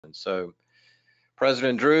on. So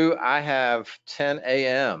President Drew, I have 10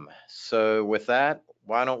 a.m. So with that,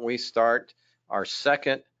 why don't we start our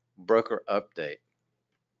second broker update?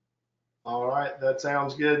 All right, that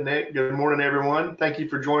sounds good, Nick. Good morning, everyone. Thank you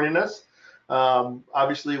for joining us.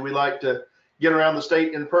 Obviously, we like to get around the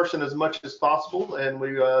state in person as much as possible, and we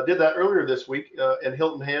did that earlier this week in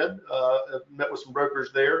Hilton Head. Met with some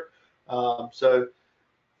brokers there. So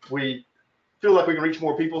we feel like we can reach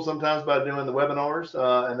more people sometimes by doing the webinars,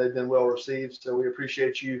 and they've been well received. So we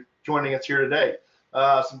appreciate you joining us here today.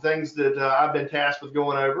 Some things that I've been tasked with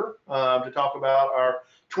going over to talk about our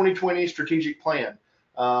 2020 strategic plan.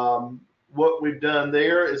 What we've done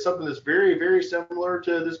there is something that's very, very similar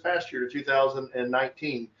to this past year,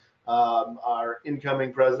 2019. Our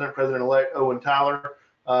incoming President-elect Owen Tyler,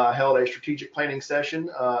 held a strategic planning session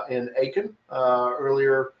in Aiken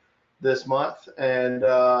earlier this month, and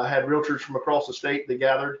had realtors from across the state that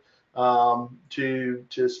gathered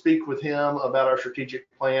to speak with him about our strategic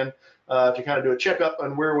plan, to kind of do a checkup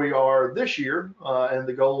on where we are this year and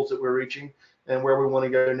the goals that we're reaching and where we want to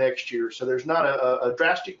go next year. So there's not a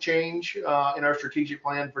drastic change in our strategic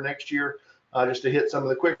plan for next year. Just to hit some of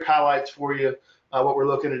the quick highlights for you, what we're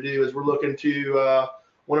looking to do is we're looking to,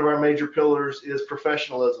 one of our major pillars is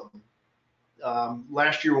professionalism.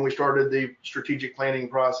 Last year when we started the strategic planning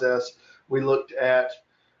process, we looked at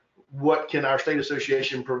what can our state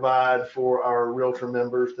association provide for our realtor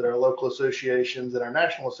members that our local associations and our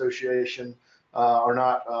national association are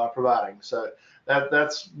not providing. So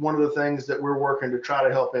that's one of the things that we're working to try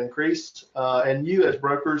to help increase. And you as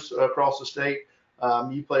brokers across the state,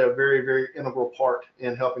 you play a very, very integral part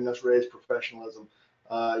in helping us raise professionalism.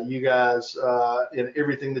 You guys, in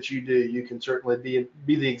everything that you do, you can certainly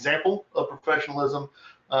be the example of professionalism,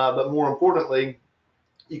 but more importantly,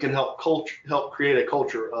 you can help create a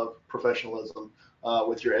culture of professionalism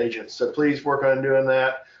with your agents. So please work on doing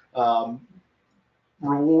that.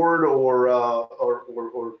 Reward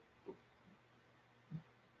or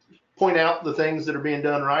point out the things that are being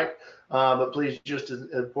done right, but please just as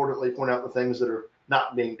importantly point out the things that are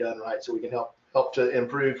not being done right, so we can help to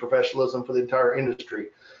improve professionalism for the entire industry.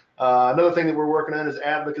 Another thing that we're working on is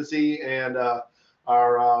advocacy and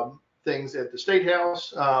our things at the State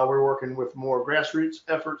House. We're working with more grassroots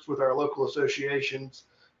efforts with our local associations.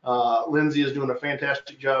 Lindsay is doing a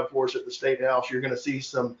fantastic job for us at the State House. You're going to see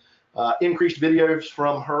some increased videos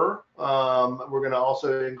from her. We're going to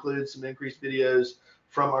also include some increased videos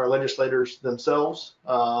from our legislators themselves.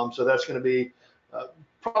 So that's going to be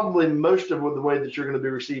probably most of the way that you're going to be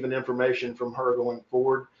receiving information from her going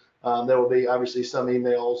forward. There will be obviously some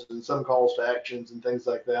emails and some calls to actions and things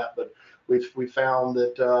like that, but we've found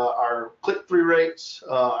that our click-through rates,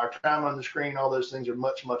 our time on the screen, all those things are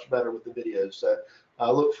much, much better with the videos. So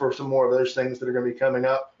look for some more of those things that are going to be coming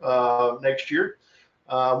up next year.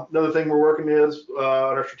 Another thing we're working is on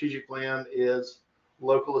our strategic plan is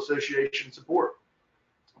local association support.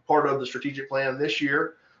 Part of the strategic plan this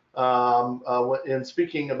year, in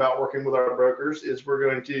speaking about working with our brokers, is we're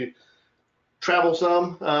going to travel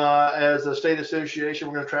some as a state association.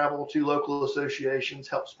 We're going to travel to local associations,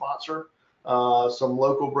 help sponsor some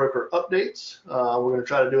local broker updates. We're going to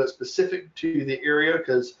try to do it specific to the area,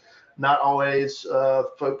 because not always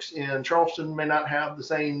folks in Charleston may not have the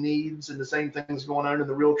same needs and the same things going on in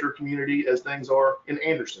the realtor community as things are in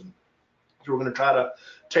Anderson. So we're going to try to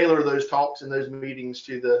tailor those talks and those meetings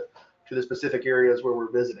to the specific areas where we're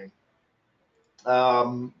visiting.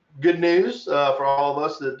 Good news for all of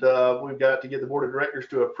us that we've got to get the board of directors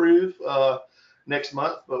to approve next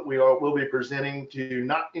month, but we'll be presenting to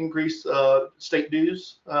not increase state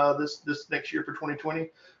dues this next year for 2020,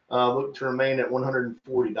 look to remain at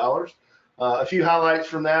 $140. A few highlights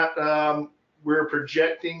from that: we're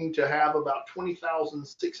projecting to have about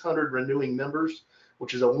 20,600 renewing members,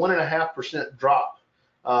 which is a 1.5% drop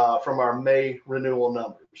from our May renewal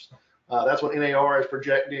numbers. That's what NAR is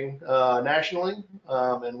projecting nationally,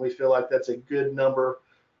 and we feel like that's a good number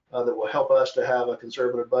that will help us to have a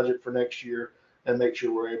conservative budget for next year and make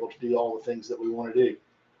sure we're able to do all the things that we want to do.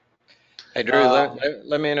 Hey, Drew,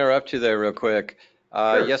 let me interrupt you there real quick.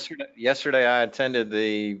 Sure. Yesterday I attended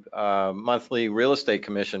the monthly real estate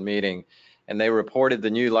commission meeting, and they reported the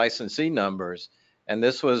new licensee numbers, and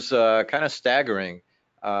this was kind of staggering.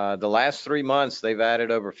 The last 3 months, they've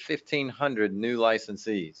added over 1,500 new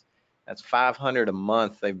licensees. That's 500 a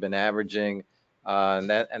month they've been averaging, and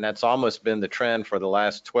that's almost been the trend for the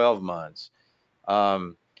last 12 months.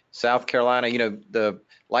 South Carolina, you know, the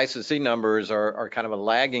licensee numbers are kind of a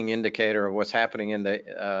lagging indicator of what's happening in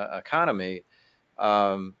the economy.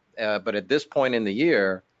 But at this point in the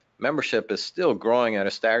year, membership is still growing at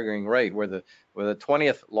a staggering rate. We're the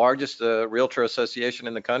 20th largest realtor association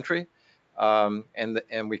in the country,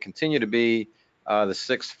 and we continue to be the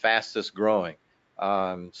 6th fastest growing.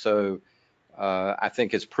 I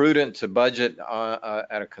think it's prudent to budget on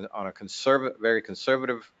a very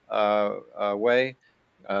conservative way,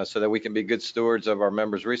 so that we can be good stewards of our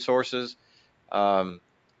members' resources.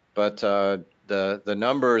 But the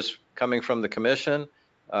numbers coming from the commission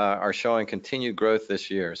are showing continued growth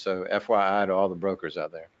this year. So FYI to all the brokers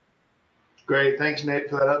out there. Great, thanks Nick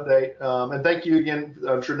for that update, and thank you again.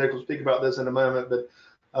 I'm sure Nick will speak about this in a moment, but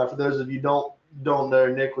for those of you who don't know,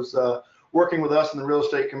 Nick was working with us in the Real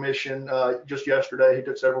Estate Commission just yesterday. He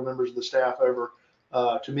took several members of the staff over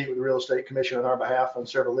to meet with the Real Estate Commission on our behalf on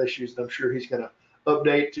several issues that I'm sure he's going to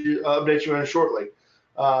update you on shortly.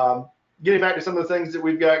 Getting back to some of the things that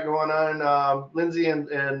we've got going on, Lindsay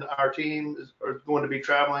and our team are going to be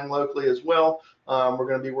traveling locally as well. We're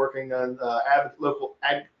going to be working on local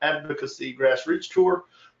advocacy grassroots tour.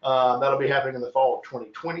 That'll be happening in the fall of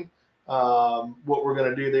 2020. What we're going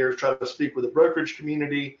to do there is try to speak with the brokerage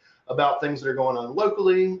community about things that are going on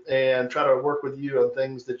locally and try to work with you on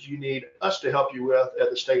things that you need us to help you with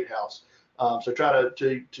at the State House. So try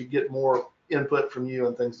to get more input from you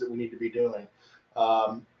on things that we need to be doing.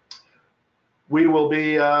 We will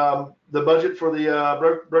be, the budget for the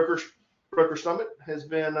Broker Summit has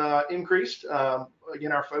been increased.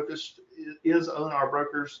 Again, our focus is on our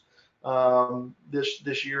brokers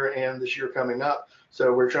this year and this year coming up.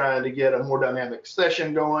 So we're trying to get a more dynamic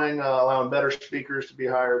session going, allowing better speakers to be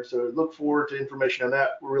hired. So look forward to information on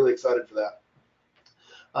that. We're really excited for that.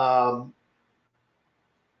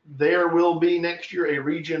 There will be next year a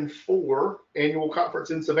Region 4 annual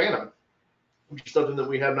conference in Savannah, which is something that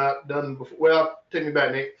we have not done before. Well, take me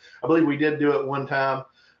back, Nick. I believe we did do it one time,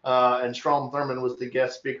 and Strom Thurmond was the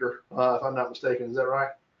guest speaker, if I'm not mistaken. Is that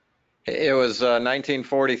right? It was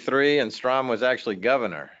 1943, and Strom was actually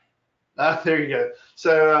governor. There you go.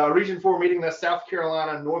 So Region 4 meeting, that's South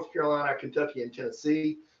Carolina, North Carolina, Kentucky, and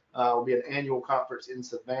Tennessee. Will be an annual conference in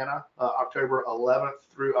Savannah, October 11th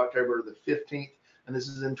through October the 15th. And this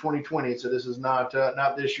is in 2020, so this is not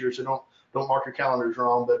this year, so don't mark your calendars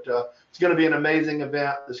wrong. But it's going to be an amazing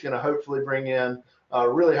event that's going to hopefully bring in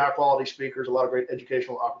really high quality speakers, a lot of great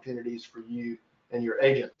educational opportunities for you and your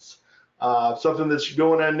agents. Something that's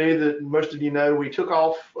going on new that most of you know, we took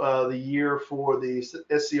off the year for the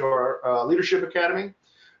SCR Leadership Academy.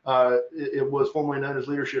 It was formerly known as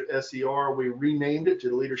Leadership SCR. We renamed it to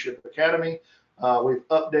the Leadership Academy. We've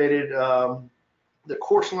updated the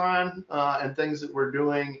course line and things that we're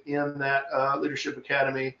doing in that Leadership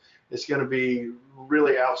Academy. It's going to be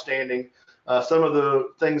really outstanding. Some of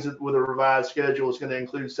the things that with a revised schedule is going to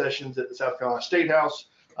include sessions at the South Carolina State House,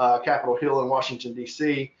 Capitol Hill in Washington,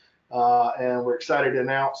 D.C., and we're excited to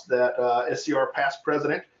announce that SCR past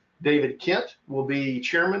president David Kent will be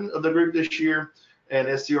chairman of the group this year, and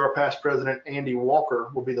SCR past president Andy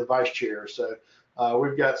Walker will be the vice chair. So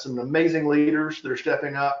we've got some amazing leaders that are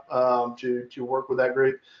stepping up to work with that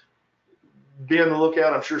group. Be on the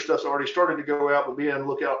lookout. I'm sure stuff's already started to go out, but be on the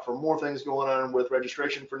lookout for more things going on with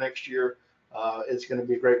registration for next year. It's going to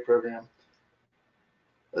be a great program.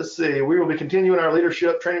 Let's see, we will be continuing our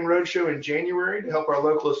leadership training roadshow in January to help our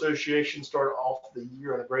local association start off the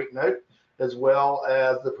year on a great note, as well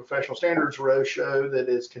as the professional standards roadshow that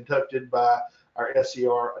is conducted by our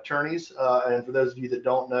SCR attorneys. And for those of you that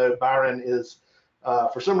don't know, Byron is,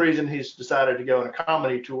 for some reason, he's decided to go on a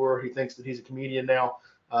comedy tour. He thinks that he's a comedian now.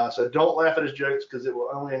 So don't laugh at his jokes because it will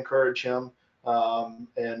only encourage him.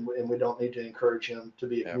 And we don't need to encourage him to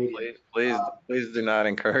be a comedian. Please do not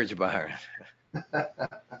encourage Byron.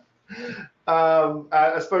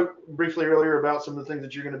 I spoke briefly earlier about some of the things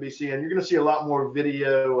that you're going to be seeing. You're going to see a lot more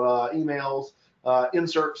video, emails,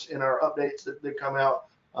 inserts in our updates that come out.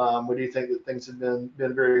 We do think that things have been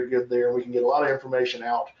very good there, and we can get a lot of information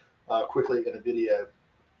out quickly in a video.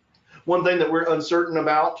 One thing that we're uncertain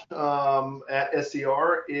about at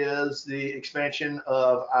SCR is the expansion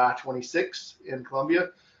of I-26 in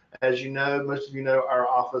Columbia. As you know, most of you know, our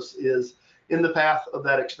office is in the path of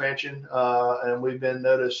that expansion, and we've been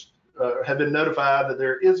have been notified that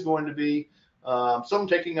there is going to be some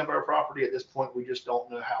taking of our property. At this point, we just don't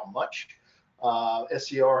know how much.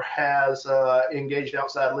 SCR has engaged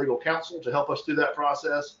outside legal counsel to help us through that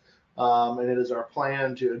process, and it is our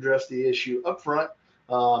plan to address the issue up front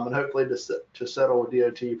and hopefully to settle with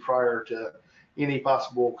DOT prior to any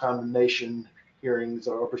possible condemnation hearings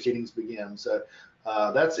or proceedings begin. So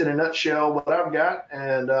that's in a nutshell what I've got,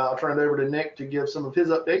 and I'll turn it over to Nick to give some of his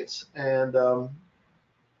updates, and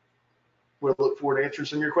we'll look forward to answering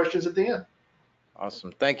some of your questions at the end.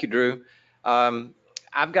 Awesome. Thank you, Drew.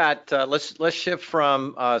 I've got, let's shift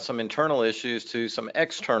from some internal issues to some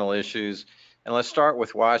external issues, and let's start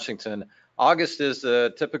with Washington. August is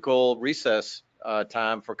the typical recess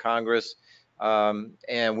time for Congress,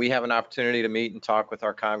 and we have an opportunity to meet and talk with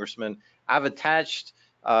our congressmen. I've attached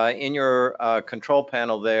in your control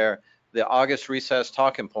panel there the August recess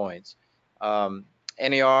talking points.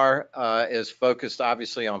 NAR is focused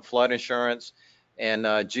obviously on flood insurance and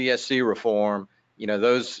GSC reform. You know,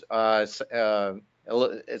 those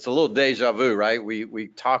it's a little deja vu, right? We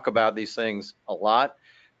talk about these things a lot,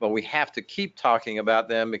 but we have to keep talking about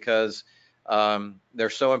them because they're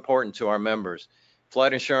so important to our members.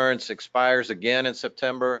 Flood insurance expires again in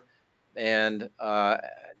September, and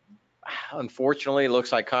unfortunately, it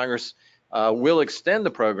looks like Congress will extend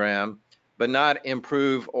the program, but not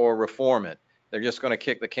improve or reform it. They're just going to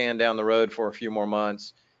kick the can down the road for a few more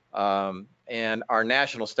months. And our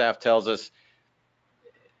national staff tells us,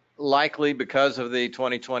 likely because of the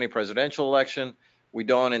 2020 presidential election, we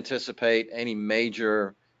don't anticipate any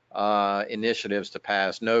major initiatives to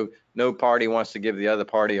pass. No party wants to give the other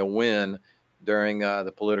party a win during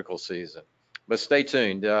the political season. But stay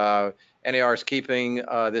tuned. NAR is keeping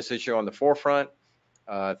this issue on the forefront,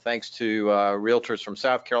 thanks to realtors from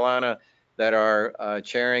South Carolina that are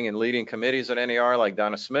chairing and leading committees at NAR, like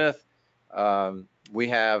Donna Smith. We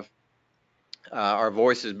have our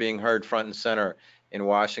voices being heard front and center in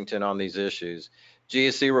Washington on these issues.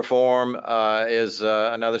 GSC reform is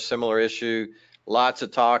another similar issue. Lots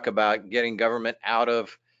of talk about getting government out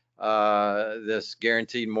of this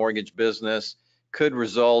guaranteed mortgage business. Could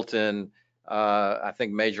result in, I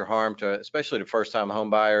think, major harm to especially to first-time home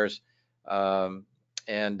buyers and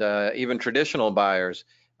even traditional buyers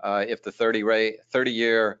if the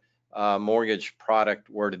 30-year mortgage product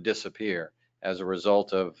were to disappear as a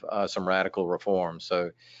result of some radical reform.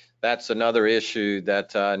 So that's another issue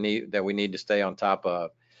that we need to stay on top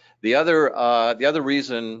of. The other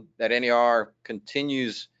reason that NAR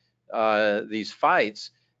continues these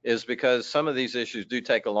fights is because some of these issues do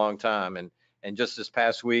take a long time. And just this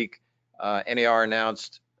past week, NAR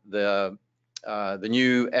announced the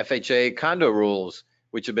new FHA condo rules,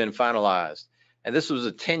 which have been finalized. And this was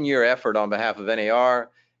a 10-year effort on behalf of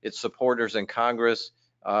NAR, its supporters in Congress,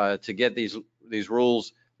 to get these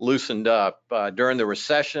rules loosened up. During the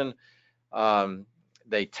recession,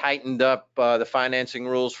 they tightened up the financing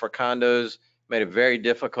rules for condos, made it very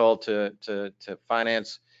difficult to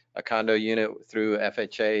finance a condo unit through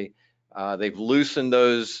FHA. They've loosened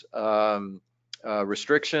those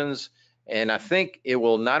restrictions, and I think it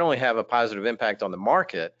will not only have a positive impact on the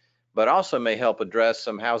market, but also may help address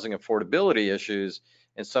some housing affordability issues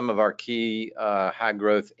in some of our key high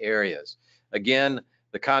growth areas. Again,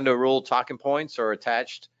 the condo rule talking points are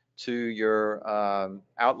attached to your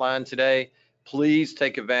outline today. Please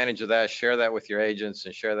take advantage of that, share that with your agents,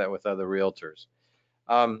 and share that with other realtors.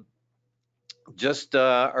 Just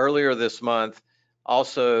earlier this month,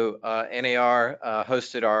 also NAR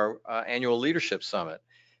hosted our annual leadership summit.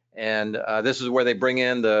 And this is where they bring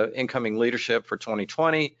in the incoming leadership for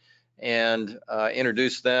 2020 and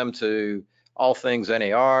introduce them to all things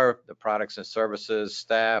NAR, the products and services,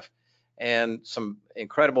 staff, and some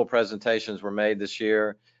incredible presentations were made this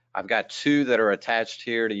year. I've got two that are attached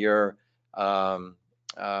here to your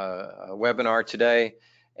webinar today,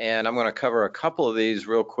 and I'm going to cover a couple of these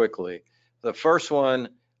real quickly. The first one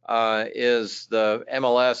is the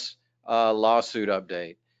MLS lawsuit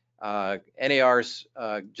update. NAR's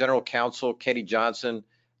General Counsel, Katie Johnson,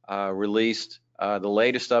 released the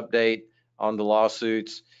latest update on the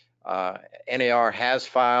lawsuits. NAR has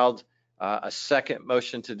filed a second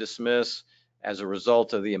motion to dismiss as a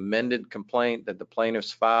result of the amended complaint that the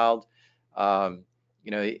plaintiffs filed. You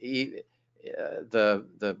know,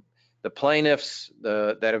 the plaintiffs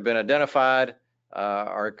that have been identified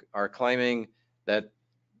are claiming that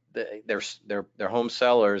their home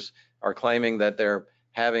sellers are claiming that they're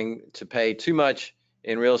having to pay too much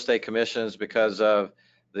in real estate commissions because of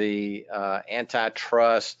the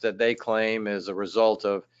antitrust that they claim is a result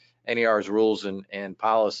of NAR's rules and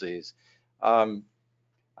policies. I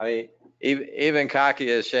mean, even Kaki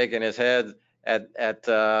is shaking his head at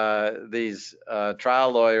these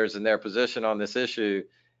trial lawyers and their position on this issue.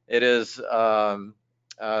 It is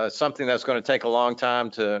something that's going to take a long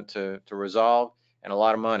time to resolve and a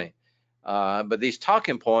lot of money. But these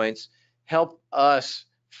talking points help us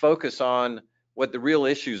focus on what the real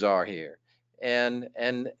issues are here. And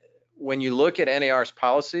when you look at NAR's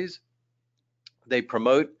policies, they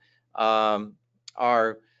promote the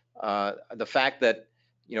fact that,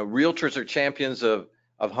 you know, realtors are champions of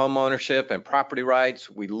home ownership and property rights.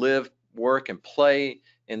 We live, work, and play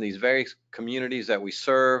in these various communities that we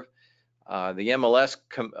serve. The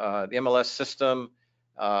MLS system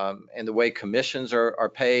and the way commissions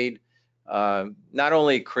are paid not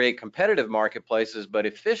only create competitive marketplaces, but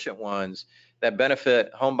efficient ones that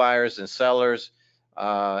benefit home buyers and sellers,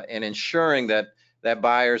 and ensuring that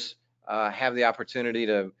buyers have the opportunity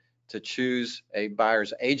to choose a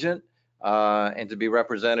buyer's agent and to be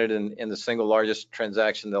represented in the single largest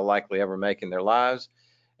transaction they'll likely ever make in their lives.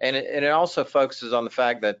 And it also focuses on the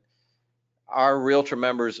fact that our realtor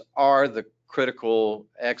members are the critical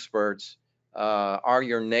experts, are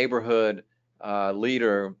your neighborhood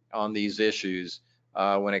leader on these issues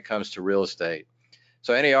when it comes to real estate.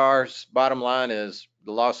 So NAR's bottom line is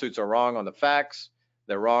the lawsuits are wrong on the facts,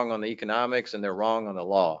 they're wrong on the economics, and they're wrong on the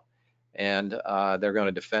law. And they're going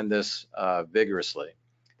to defend this vigorously.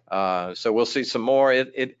 So we'll see some more.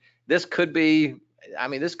 This could be a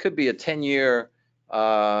 10-year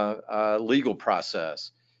legal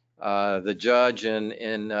process. The judge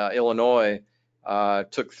in Illinois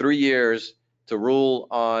took 3 years to rule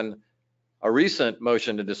on a recent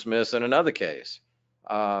motion to dismiss in another case.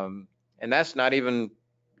 And that's not even,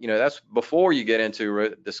 that's before you get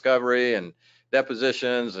into discovery and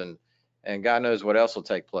depositions and God knows what else will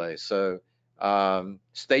take place. So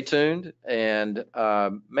stay tuned and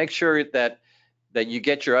make sure that you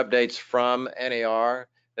get your updates from NAR.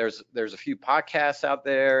 There's a few podcasts out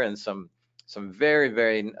there and some very,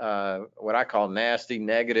 very what I call nasty,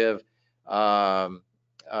 negative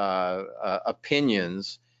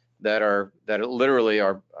opinions that literally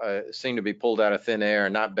are seem to be pulled out of thin air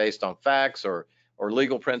and not based on facts or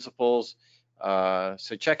legal principles.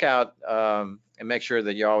 So check out and make sure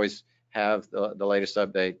that you always have the latest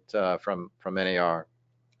update from NAR.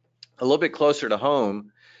 A little bit closer to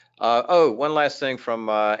home. One last thing from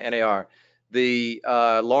NAR. The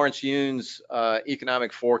Lawrence Yune's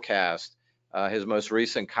economic forecast, his most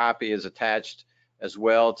recent copy is attached as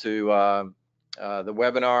well to the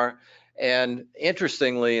webinar. And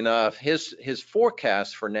interestingly enough, his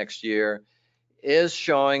forecast for next year is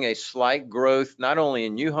showing a slight growth, not only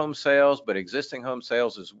in new home sales, but existing home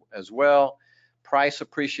sales as well. Price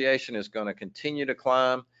appreciation is going to continue to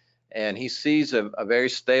climb, and he sees a very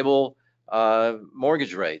stable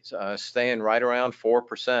mortgage rates staying right around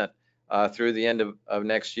 4% through the end of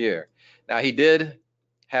next year. Now, he did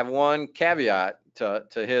have one caveat to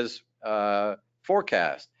his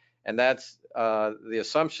forecast, and that's the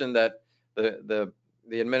assumption that the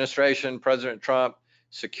administration, President Trump,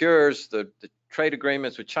 secures the trade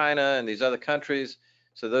agreements with China and these other countries,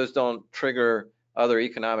 so those don't trigger other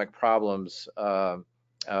economic problems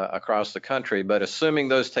across the country. But assuming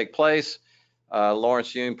those take place,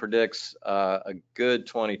 Lawrence Yune predicts a good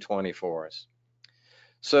 2020 for us.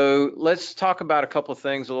 So let's talk about a couple of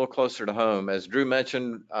things a little closer to home. As Drew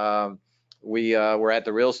mentioned, we were at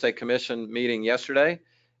the Real Estate Commission meeting yesterday,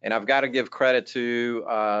 and I've got to give credit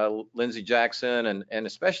to Lindsay Jackson and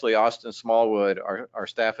especially Austin Smallwood, our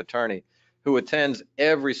staff attorney, who attends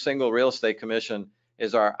every single Real Estate Commission,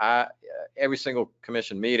 every single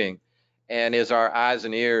commission meeting, and is our eyes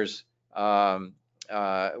and ears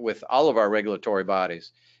with all of our regulatory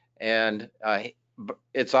bodies. And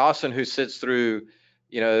it's Austin who sits through,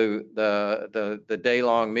 the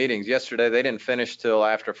day-long meetings. Yesterday they didn't finish till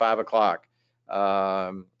after 5 o'clock,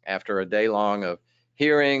 after a day long of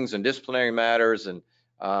hearings and disciplinary matters. And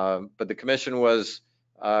but the commission was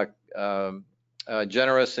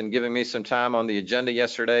generous in giving me some time on the agenda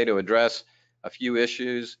yesterday to address a few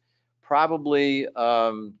issues. Probably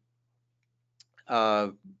one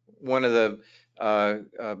of the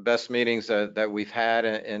best meetings that we've had,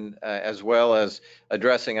 and as well as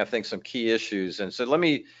addressing, I think, some key issues. And so let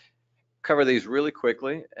me cover these really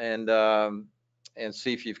quickly and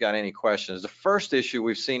see if you've got any questions. The first issue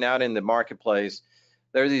we've seen out in the marketplace,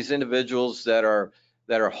 there are these individuals that are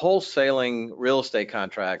wholesaling real estate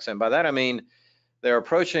contracts, and by that I mean they're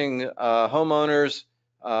approaching homeowners,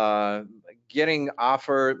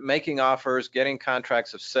 making offers, getting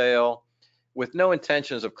contracts of sale, with no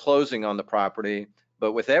intentions of closing on the property,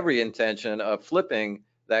 but with every intention of flipping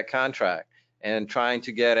that contract and trying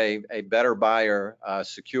to get a better buyer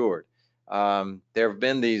secured. There have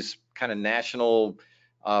been these kind of national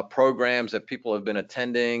programs that people have been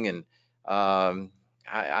attending, and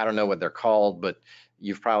I don't know what they're called, but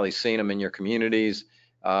you've probably seen them in your communities.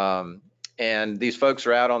 And these folks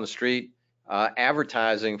are out on the street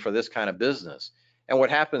advertising for this kind of business. And what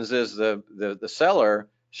happens is the seller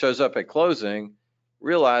shows up at closing,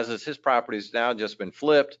 realizes his property's now just been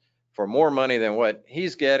flipped for more money than what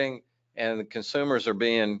he's getting, and the consumers are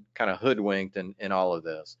being kind of hoodwinked in all of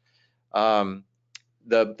this.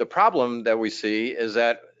 The problem that we see is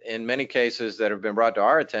that in many cases that have been brought to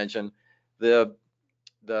our attention, the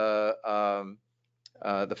the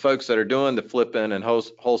folks that are doing the flipping and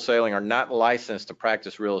wholesaling are not licensed to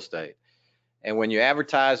practice real estate. And when you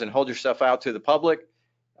advertise and hold yourself out to the public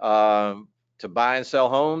to buy and sell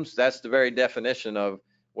homes, that's the very definition of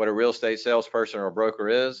what a real estate salesperson or broker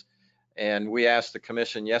is. And we asked the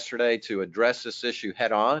commission yesterday to address this issue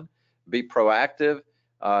head on, be proactive,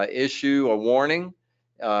 issue a warning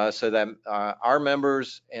so that our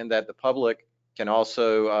members and that the public can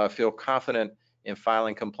also feel confident in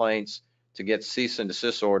filing complaints to get cease and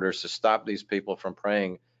desist orders to stop these people from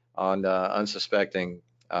preying on unsuspecting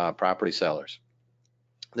property sellers.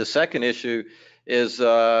 The second issue is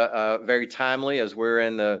very timely as we're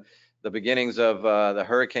in the beginnings of the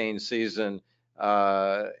hurricane season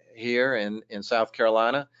here in South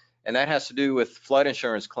Carolina, and that has to do with flood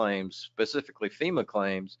insurance claims, specifically FEMA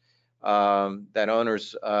claims that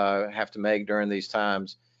owners have to make during these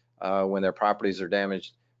times when their properties are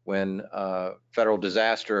damaged, when federal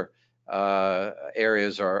disaster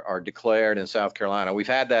areas are declared in South Carolina. We've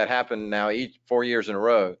had that happen now 4 years in a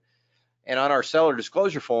row. And on our seller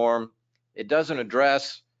disclosure form, it doesn't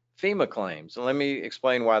address FEMA claims. And let me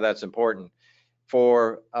explain why that's important.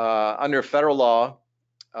 For under federal law,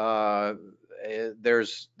 there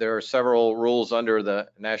are several rules under the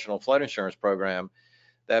National Flood Insurance Program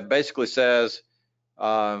that basically says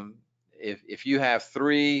if you have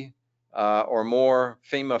 3 or more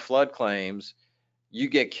FEMA flood claims, you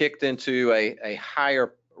get kicked into a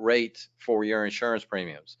higher rate for your insurance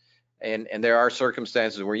premiums. And there are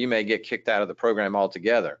circumstances where you may get kicked out of the program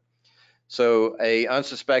altogether. So a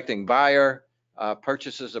unsuspecting buyer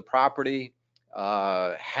purchases a property,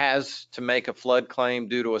 has to make a flood claim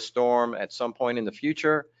due to a storm at some point in the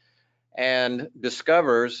future, and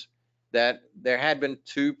discovers that there had been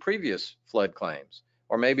 2 previous flood claims,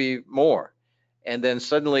 or maybe more. And then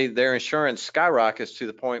suddenly their insurance skyrockets to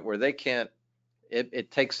the point where they can't, it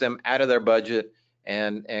takes them out of their budget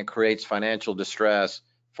and creates financial distress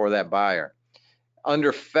for that buyer.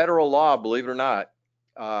 Under federal law, believe it or not,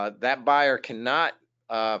 that buyer cannot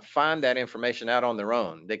find that information out on their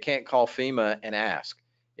own. They can't call FEMA and ask.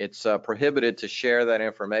 It's prohibited to share that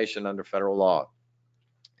information under federal law.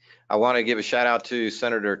 I want to give a shout out to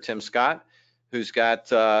Senator Tim Scott, who's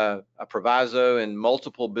got a proviso in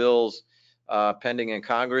multiple bills pending in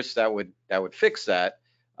Congress that would fix that.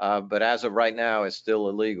 But as of right now, it's still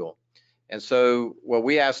illegal. And so what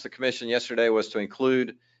we asked the commission yesterday was to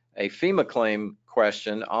include a FEMA claim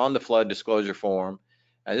question on the flood disclosure form.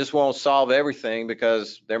 And this won't solve everything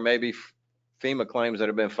because there may be FEMA claims that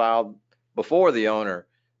have been filed before the owner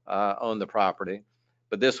owned the property,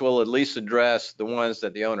 but this will at least address the ones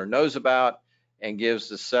that the owner knows about and gives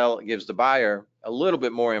the buyer a little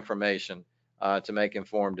bit more information to make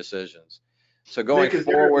informed decisions. So going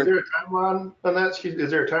forward, is there a timeline on that?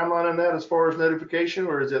 Is there a timeline on that as far as notification,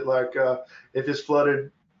 or is it like if it's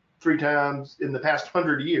flooded 3 times in the past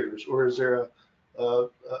 100 years, or is there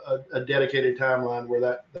a dedicated timeline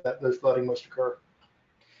where those flooding must occur?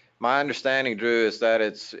 My understanding, Drew, is that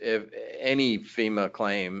it's if any FEMA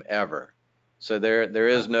claim ever. So there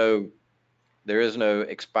is no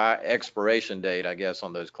expiration date, I guess,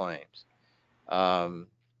 on those claims. Going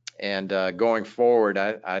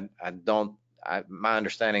forward, my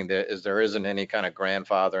understanding there isn't any kind of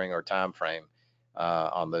grandfathering or time frame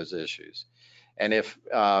on those issues. And if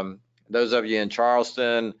those of you in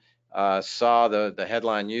Charleston saw the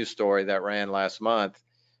headline news story that ran last month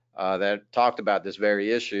that talked about this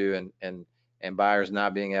very issue and buyers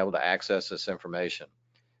not being able to access this information.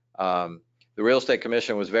 The Real Estate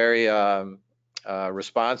Commission was very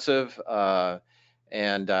responsive,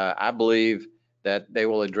 and I believe that they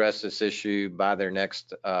will address this issue by their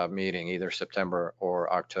next meeting, either September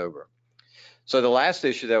or October. So the last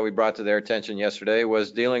issue that we brought to their attention yesterday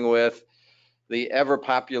was dealing with the ever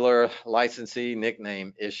popular licensee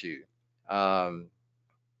nickname issue. As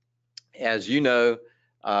you know,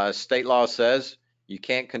 state law says you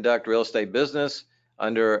can't conduct real estate business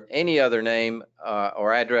under any other name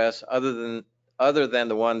or address other than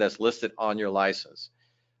the one that's listed on your license.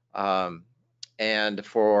 And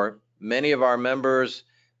for many of our members,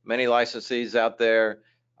 many licensees out there,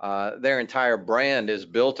 their entire brand is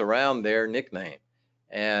built around their nickname,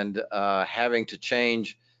 and having to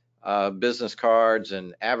change business cards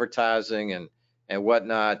and advertising and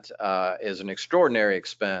whatnot is an extraordinary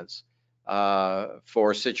expense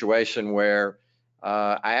for a situation where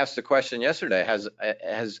I asked the question yesterday,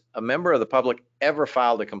 has a member of the public ever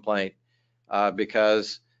filed a complaint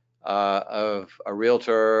because of a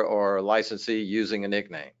realtor or a licensee using a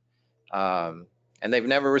nickname? And they've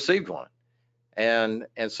never received one. And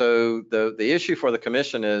so the issue for the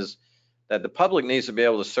commission is that the public needs to be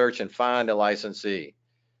able to search and find a licensee.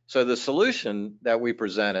 So the solution that we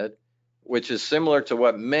presented, which is similar to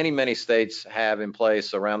what many states have in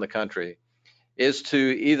place around the country, is to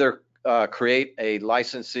either create a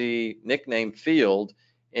licensee nickname field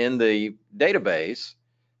in the database.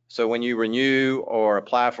 So when you renew or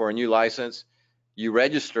apply for a new license, you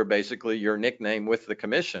register basically your nickname with the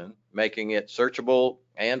commission, making it searchable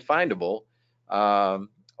and findable.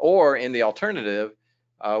 Or in the alternative,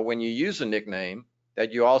 when you use a nickname,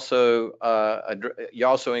 that you also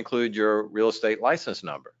include your real estate license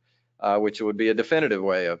number, which would be a definitive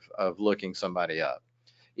way of looking somebody up.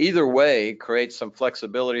 Either way creates some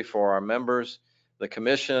flexibility for our members. The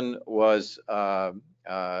commission was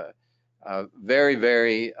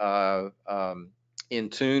very in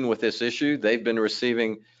tune with this issue. They've been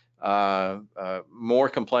receiving more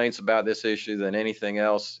complaints about this issue than anything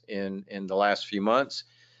else in the last few months.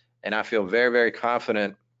 And I feel very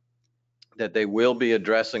confident that they will be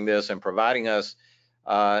addressing this and providing us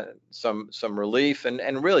some relief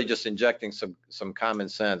and really just injecting some common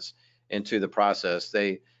sense into the process.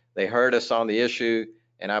 They heard us on the issue,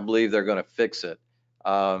 and I believe they're going to fix it.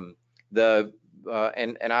 And I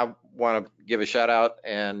want to give a shout out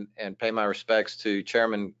and pay my respects to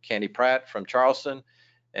Chairman Candy Pratt from Charleston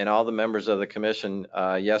and all the members of the commission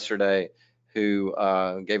yesterday who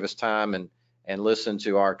gave us time and listened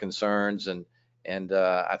to our concerns, and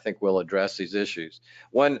I think we'll address these issues.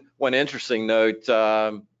 One interesting note,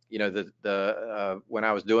 you know, when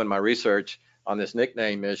I was doing my research on this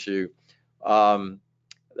nickname issue,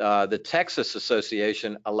 the Texas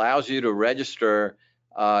Association allows you to register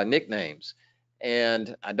nicknames.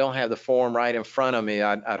 And I don't have the form right in front of me.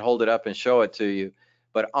 I'd hold it up and show it to you.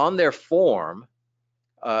 But on their form,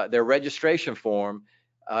 their registration form,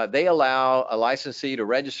 they allow a licensee to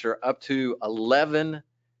register up to 11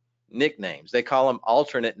 nicknames. They call them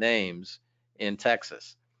alternate names in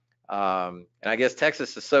Texas. And I guess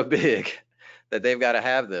Texas is so big that they've got to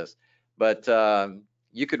have this. But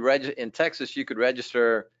you could in Texas, you could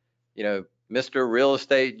register, you know, Mr. Real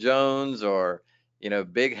Estate Jones, or, you know,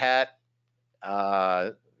 Big Hat,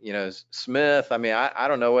 you know, Smith. I mean, I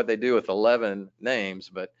don't know what they do with 11 names,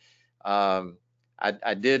 but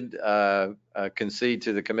I did concede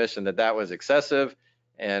to the commission that was excessive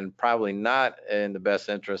and probably not in the best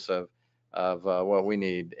interest of what we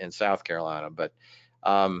need in South Carolina. But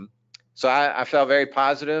so I felt very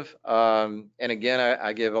positive. And again,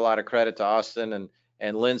 I give a lot of credit to Austin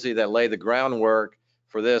and Lindsay that laid the groundwork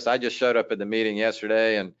for this. I just showed up at the meeting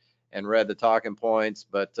yesterday and read the talking points,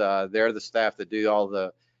 but they're the staff that do all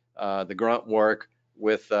the grunt work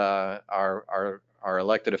with our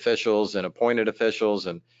elected officials and appointed officials,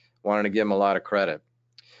 and wanted to give them a lot of credit.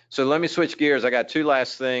 So let me switch gears. I got two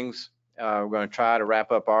last things. We're going to try to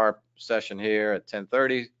wrap up our session here at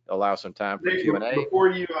 10:30. Allow some time for Q&A. Before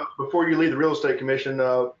you leave the Real Estate Commission,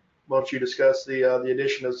 why don't you discuss the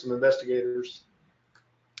addition of some investigators?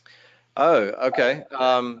 Oh, okay.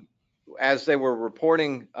 As they were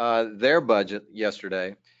reporting their budget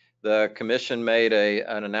yesterday, the commission made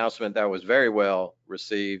an announcement that was very well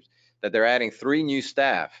received, that they're adding 3 new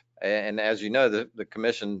staff. And as you know, the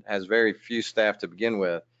commission has very few staff to begin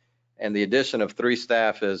with, and the addition of 3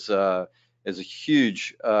 staff is a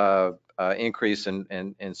huge increase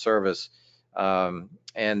in service.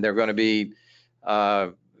 And they're going to be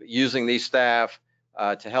using these staff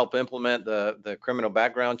to help implement the criminal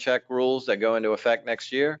background check rules that go into effect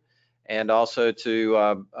next year, and also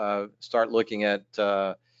to start looking at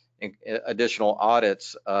additional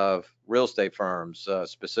audits of real estate firms.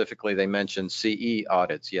 Specifically, they mentioned CE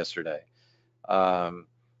audits yesterday.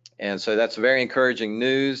 And so that's very encouraging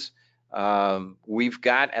news. We've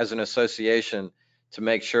got, as an association, to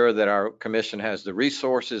make sure that our commission has the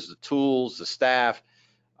resources, the tools, the staff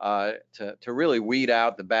to really weed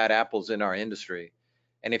out the bad apples in our industry.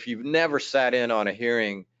 And if you've never sat in on a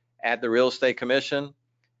hearing at the Real Estate Commission,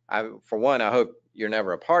 for one, I hope you're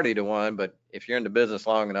never a party to one, but if you're in the business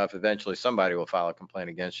long enough, eventually somebody will file a complaint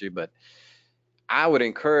against you. But I would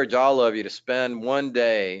encourage all of you to spend one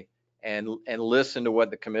day and listen to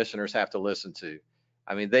what the commissioners have to listen to.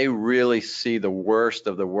 I mean, they really see the worst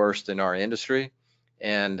of the worst in our industry,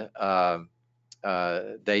 and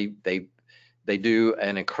they do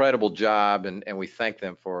an incredible job, and we thank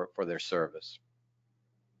them for their service.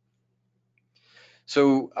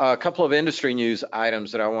 So a couple of industry news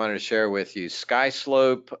items that I wanted to share with you.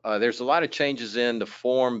 SkySlope, there's a lot of changes in the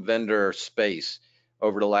form vendor space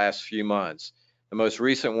over the last few months. The most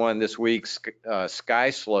recent one this week,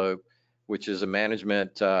 SkySlope, which is a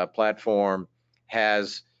management platform,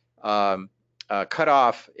 has cut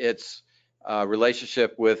off its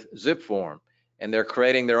relationship with ZipForm, and they're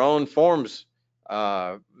creating their own forms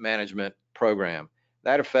management program.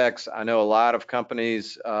 That affects, I know, a lot of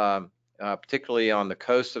companies, particularly on the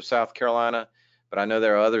coast of South Carolina, but I know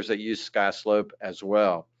there are others that use SkySlope as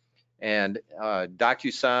well. And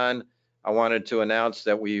DocuSign, I wanted to announce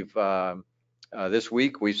that we've this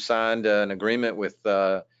week we've signed an agreement with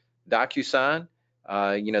DocuSign,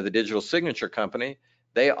 the digital signature company.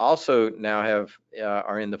 They also now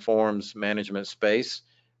are in the forms management space,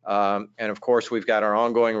 and of course we've got our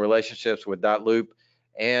ongoing relationships with .loop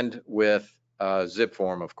and with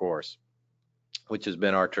ZipForm, of course, which has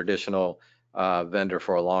been our traditional vendor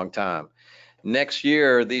for a long time. Next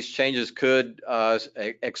year, these changes could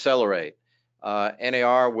accelerate.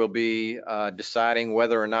 NAR will be deciding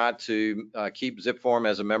whether or not to keep ZipForm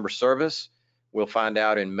as a member service. We'll find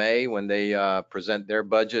out in May when they present their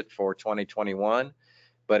budget for 2021.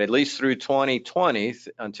 But at least through 2020,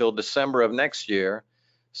 until December of next year,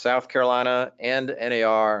 South Carolina and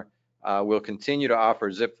NAR will continue to offer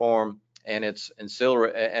ZipForm and its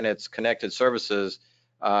ancillary and its connected services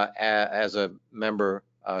as a member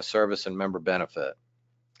service and member benefit.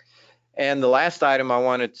 And the last item I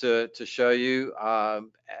wanted to show you,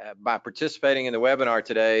 by participating in the webinar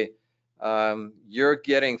today, you're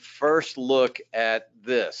getting first look at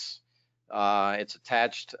this. It's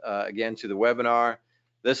attached again to the webinar.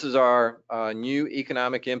 This is our new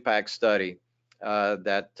economic impact study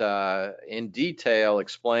that in detail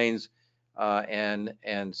explains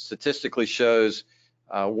and statistically shows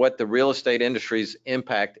what the real estate industry's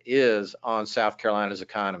impact is on South Carolina's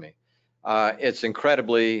economy. It's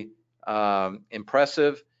incredibly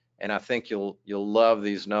impressive, and I think you'll love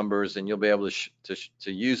these numbers, and you'll be able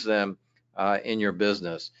to use them in your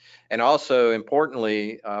business. And also,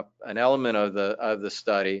 importantly, an element of the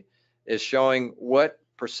study is showing what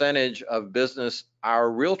percentage of business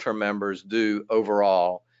our realtor members do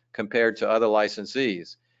overall compared to other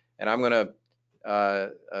licensees. And I'm going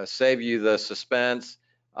to save you the suspense,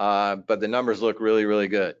 but the numbers look really, really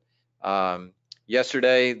good.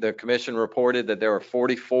 Yesterday, the commission reported that there were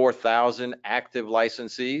 44,000 active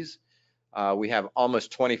licensees. We have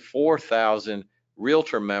almost 24,000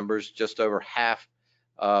 realtor members, just over half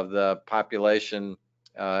of the population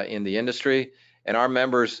in the industry. And our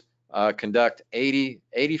members conduct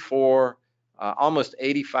 84, almost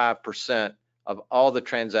 85% of all the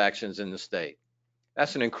transactions in the state.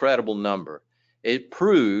 That's an incredible number. It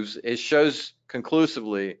shows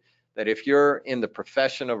conclusively that if you're in the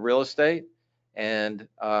profession of real estate and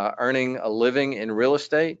earning a living in real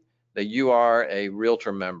estate, that you are a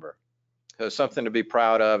realtor member. So something to be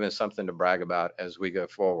proud of and something to brag about as we go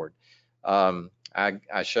forward.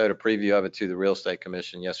 I showed a preview of it to the Real Estate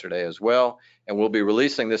Commission yesterday as well, and we'll be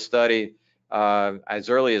releasing this study as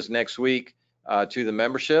early as next week to the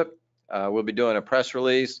membership. We'll be doing a press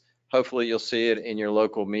release. Hopefully you'll see it in your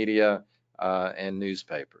local media and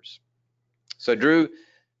newspapers. So Drew,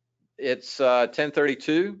 it's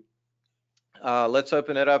 10:32. Let's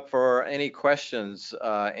open it up for any questions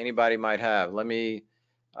anybody might have. Let me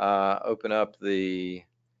open up the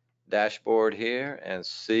dashboard here and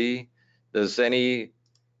see. Does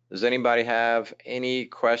anybody have any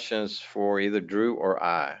questions for either Drew or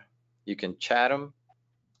I? You can chat them.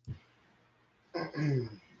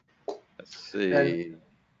 Let's see. And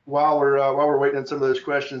while we're waiting on some of those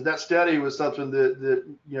questions, that study was something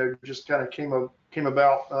that just kind of came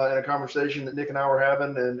about in a conversation that Nick and I were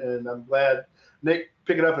having, and I'm glad Nick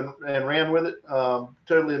picked it up and ran with it.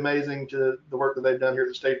 Totally amazing to the work that they've done here at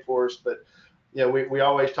the state for us. But we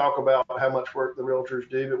always talk about how much work the realtors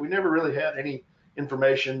do, but we never really had any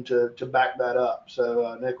information to back that up.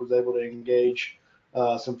 So Nick was able to engage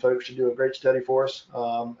some folks to do a great study for us,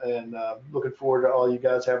 and looking forward to all you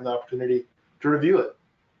guys having the opportunity to review it.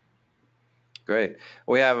 Great.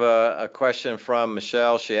 We have a question from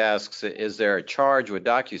Michelle. She asks, is there a charge with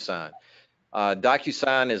DocuSign?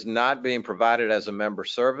 DocuSign is not being provided as a member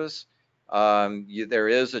service. There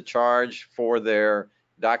is a charge for their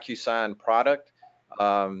DocuSign product.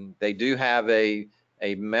 They do have a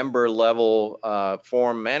member level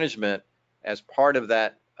form management as part of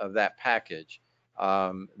that package.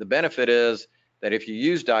 The benefit is that if you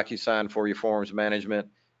use DocuSign for your forms management,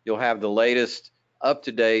 you'll have the latest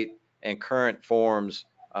up-to-date and current forms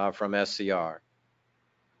from SCR.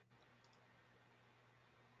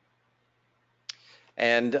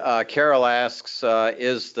 And Carol asks,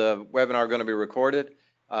 is the webinar going to be recorded?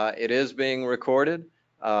 It is being recorded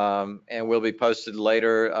and will be posted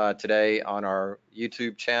later today on our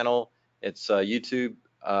YouTube channel. It's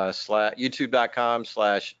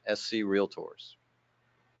youtube.com/screaltors.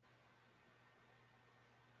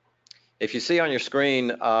 If you see on your screen,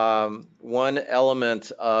 one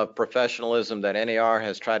element of professionalism that NAR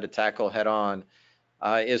has tried to tackle head on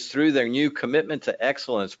is through their new Commitment to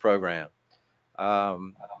Excellence program.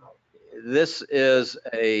 This is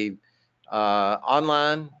a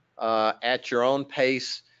online, at your own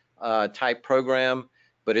pace type program,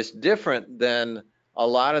 but it's different than a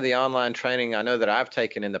lot of the online training I know that I've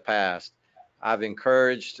taken in the past. I've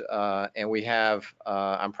encouraged, and we have,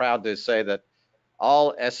 I'm proud to say that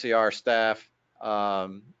all SCR staff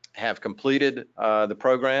have completed the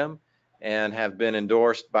program and have been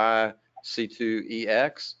endorsed by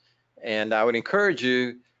C2EX. And I would encourage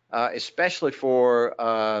you, especially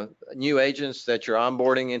for new agents that you're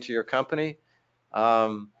onboarding into your company.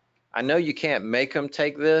 I know you can't make them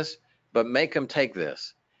take this, but make them take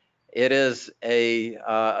this. It is a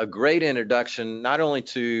great introduction, not only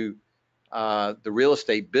to the real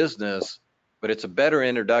estate business, but it's a better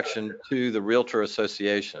introduction to the Realtor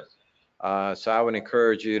Association. So I would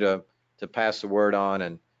encourage you to pass the word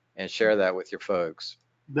on and share that with your folks.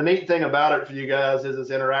 The neat thing about it for you guys is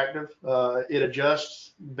it's interactive. It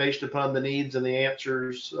adjusts based upon the needs and the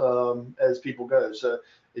answers as people go. So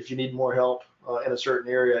if you need more help in a certain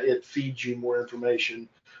area, it feeds you more information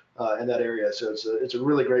in that area. So it's a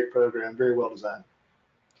really great program, very well designed.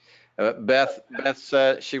 Beth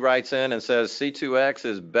says, she writes in and says C2X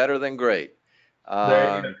is better than great.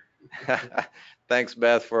 There you go. Thanks,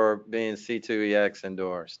 Beth, for being C2EX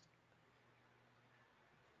endorsed.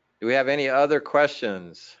 Do we have any other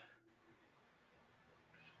questions?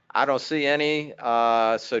 I don't see any.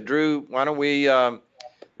 So Drew, why don't we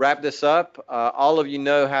wrap this up? All of you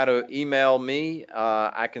know how to email me.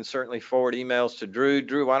 I can certainly forward emails to Drew.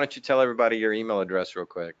 Drew, why don't you tell everybody your email address real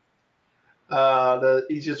quick? The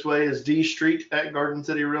easiest way is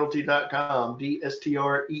dstreett@gardencityrealty.com,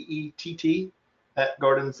 DSTREETT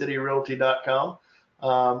 @gardencityrealty.com.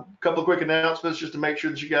 A couple of quick announcements just to make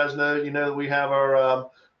sure that you guys know. You know that we have our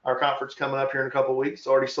conference coming up here in a couple of weeks. It's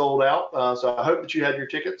already sold out, so I hope that you have your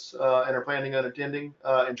tickets and are planning on attending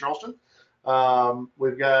in Charleston.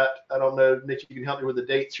 We've got, I don't know, Nick, you can help me with the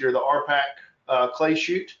dates here. The RPAC clay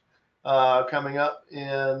shoot coming up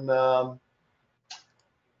in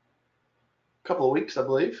couple of weeks, I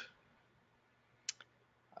believe.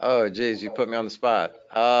 Oh, geez, you put me on the spot.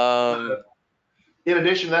 In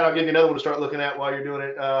addition to that, I'll give you another one to start looking at while you're doing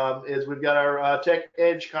it. Is we've got our Tech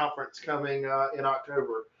Edge conference coming in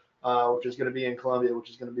October, which is going to be in Columbia,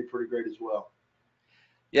 which is going to be pretty great as well.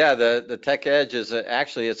 Yeah, the Tech Edge is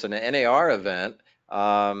actually, it's an NAR event.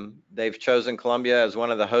 They've chosen Columbia as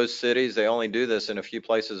one of the host cities. They only do this in a few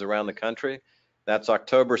places around the country. That's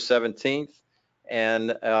October 17th.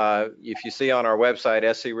 And if you see on our website,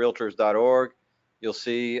 screaltors.org, you'll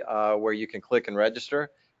see where you can click and register.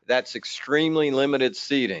 That's extremely limited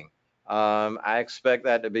seating. I expect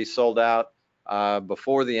that to be sold out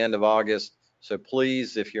before the end of August. So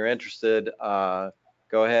please, if you're interested, go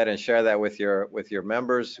ahead and share that with your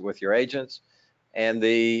members, with your agents. And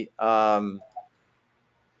the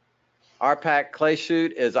RPAC Clay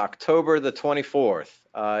Shoot is October the 24th.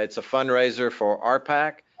 It's a fundraiser for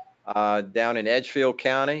RPAC. Down in Edgefield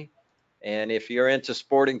County, and if you're into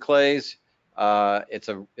sporting clays, it's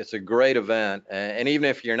a great event. And even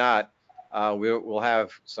if you're not, we'll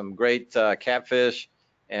have some great catfish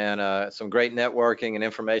and some great networking and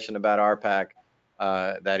information about RPAC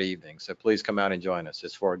that evening. So please come out and join us.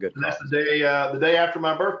 It's for a good cause. That's the day after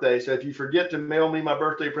my birthday. So if you forget to mail me my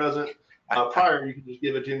birthday present prior, you can just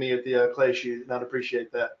give it to me at the clay shoot, and I'd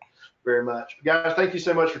appreciate that very much. Guys, thank you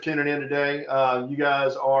so much for tuning in today. You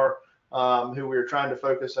guys are who we're trying to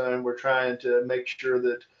focus on. We're trying to make sure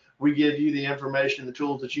that we give you the information, the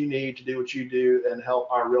tools that you need to do what you do and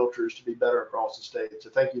help our realtors to be better across the state. So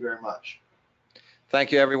thank you very much.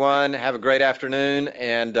 Thank you, everyone. Have a great afternoon.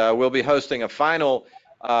 And we'll be hosting a final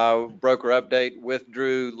broker update with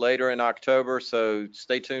Drew later in October. So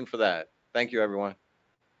stay tuned for that. Thank you, everyone.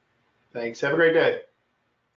 Thanks. Have a great day.